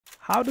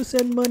How to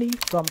send money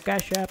from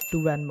Cash App to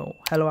Venmo.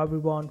 Hello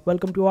everyone,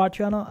 welcome to our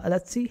channel.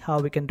 Let's see how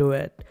we can do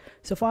it.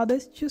 So for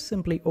this, just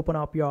simply open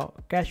up your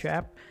Cash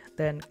App,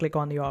 then click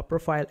on your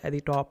profile at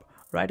the top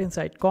right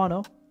inside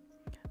corner,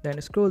 then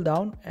scroll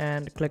down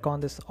and click on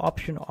this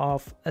option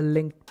of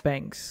linked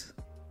banks.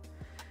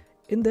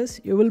 In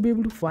this, you will be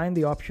able to find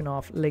the option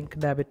of link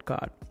debit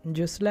card.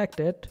 Just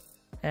select it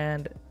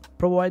and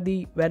provide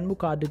the Venmo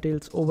card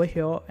details over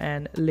here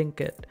and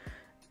link it.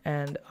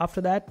 And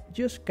after that,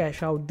 just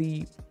cash out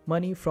the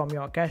money from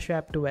your Cash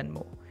App to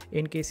Venmo.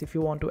 In case if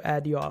you want to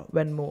add your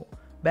Venmo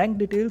bank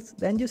details,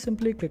 then just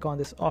simply click on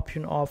this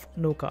option of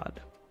no card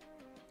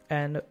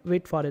and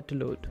wait for it to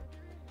load.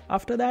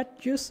 After that,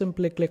 just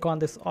simply click on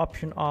this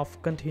option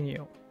of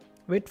continue.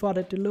 Wait for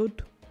it to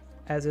load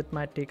as it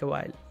might take a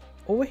while.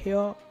 Over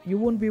here, you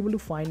won't be able to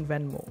find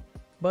Venmo,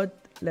 but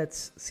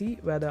let's see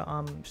whether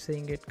I'm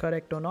saying it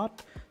correct or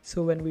not.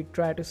 So when we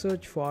try to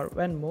search for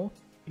Venmo,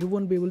 you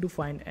won't be able to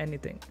find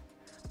anything,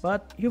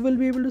 but you will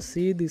be able to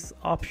see this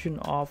option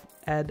of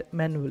add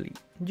manually.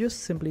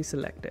 Just simply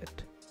select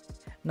it.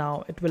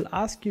 Now it will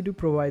ask you to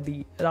provide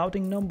the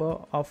routing number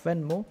of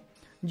Venmo.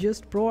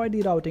 Just provide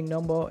the routing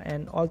number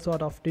and all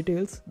sort of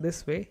details.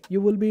 This way you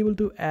will be able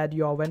to add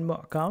your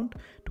Venmo account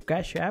to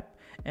Cash App,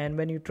 and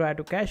when you try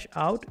to cash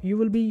out, you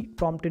will be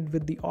prompted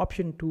with the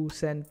option to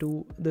send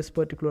to this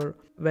particular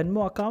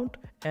Venmo account,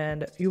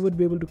 and you would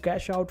be able to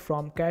cash out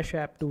from Cash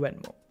App to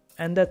Venmo.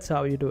 And that's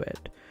how you do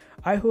it.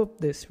 I hope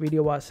this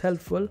video was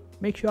helpful.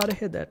 Make sure to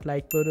hit that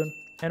like button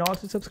and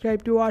also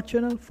subscribe to our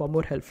channel for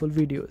more helpful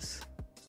videos.